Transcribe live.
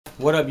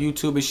What up,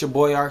 YouTube? It's your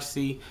boy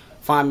RC.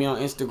 Find me on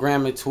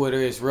Instagram and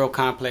Twitter. It's Real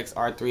Complex,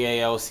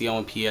 R3al,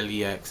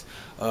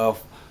 COMPLEX.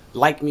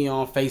 Like me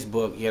on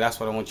Facebook. Yeah, that's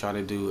what I want y'all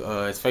to do.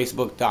 It's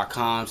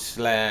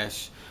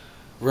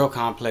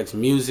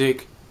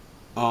facebook.com/realcomplexmusic.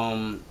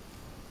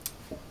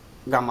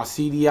 Got my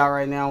CD out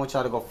right now. I want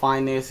y'all to go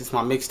find this. It's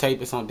my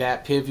mixtape. It's on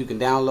that Piv. You can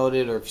download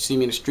it, or if you see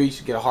me in the streets,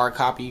 you get a hard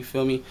copy. You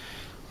feel me?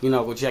 You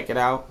know, go check it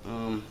out.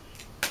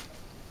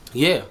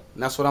 Yeah,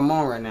 that's what I'm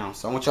on right now.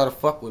 So I want y'all to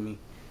fuck with me.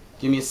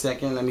 Give me a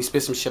second. Let me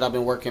spit some shit I've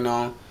been working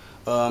on.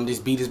 This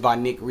beat is by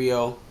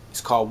R3al. It's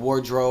called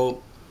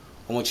Wardrobe.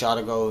 I want y'all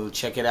to go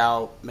check it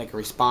out. Make a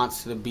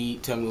response to the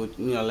beat. Tell me what,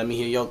 you know, let me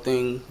hear your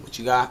thing, what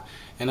you got.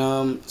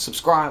 And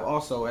subscribe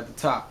also at the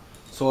top.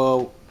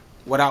 So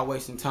without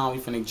wasting time,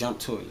 we finna jump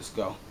to it. Let's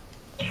go.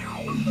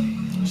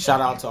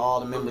 Shout out to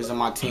all the members of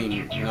my team.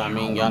 You know what I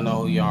mean? Y'all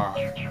know who you are.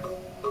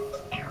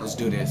 Let's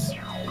do this.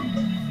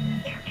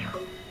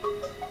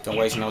 Don't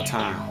waste no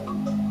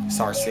time. It's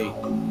RC.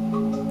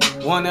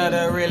 One of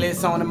the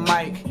realest on the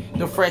mic,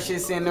 the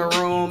freshest in the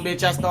room.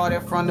 Bitch, I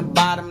started from the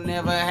bottom,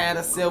 never had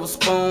a silver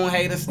spoon.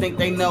 Haters think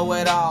they know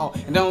it all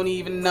and don't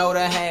even know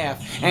the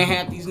half. And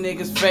half these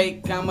niggas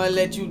fake, I'ma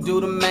let you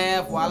do the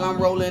math. While I'm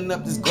rolling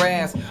up this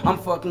grass, I'm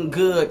fucking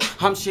good.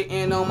 I'm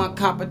shitting on my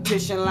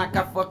competition like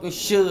I fucking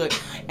should.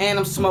 And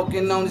I'm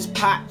smoking on this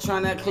pot,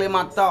 trying to clear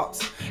my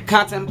thoughts.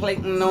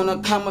 Contemplating on a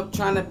come up,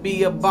 trying to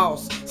be a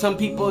boss. Some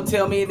people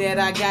tell me that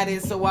I got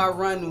it, so I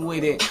run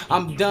with it.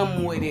 I'm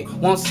done with it,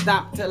 won't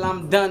stop till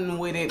I'm done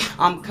with it.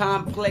 I'm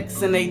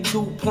complex and they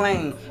too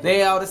plain.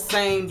 They all the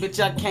same, bitch,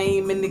 I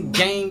came in the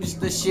game just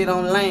to shit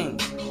on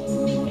lanes.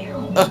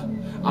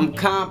 I'm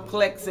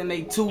complex and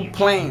they too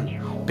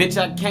plain. Bitch,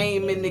 I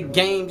came in the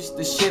game just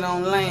to shit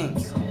on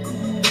lanes.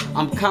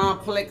 I'm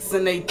complex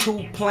and they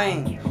too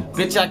plain.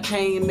 Bitch, I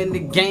came in the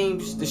game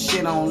just to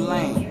shit on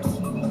lanes.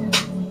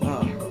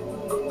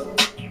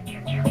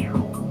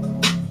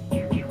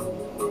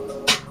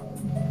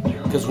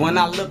 Cause when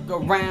I look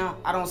around,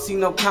 I don't see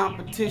no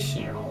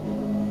competition.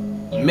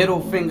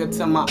 Middle finger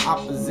to my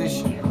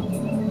opposition.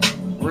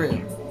 Real.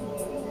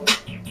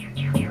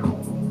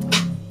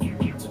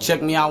 So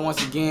check me out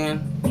once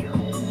again.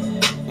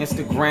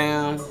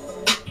 Instagram,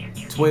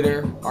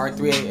 Twitter,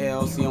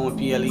 R3al,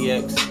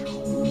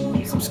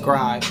 COMPLEX.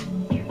 Subscribe.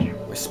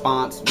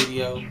 Response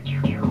video.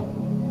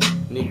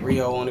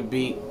 R3al on the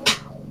beat.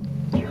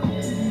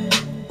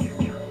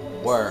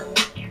 Word.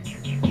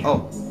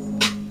 Oh.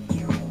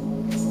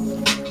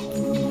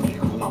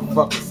 My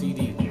fucking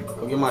CD.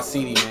 Go get my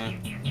CD, man.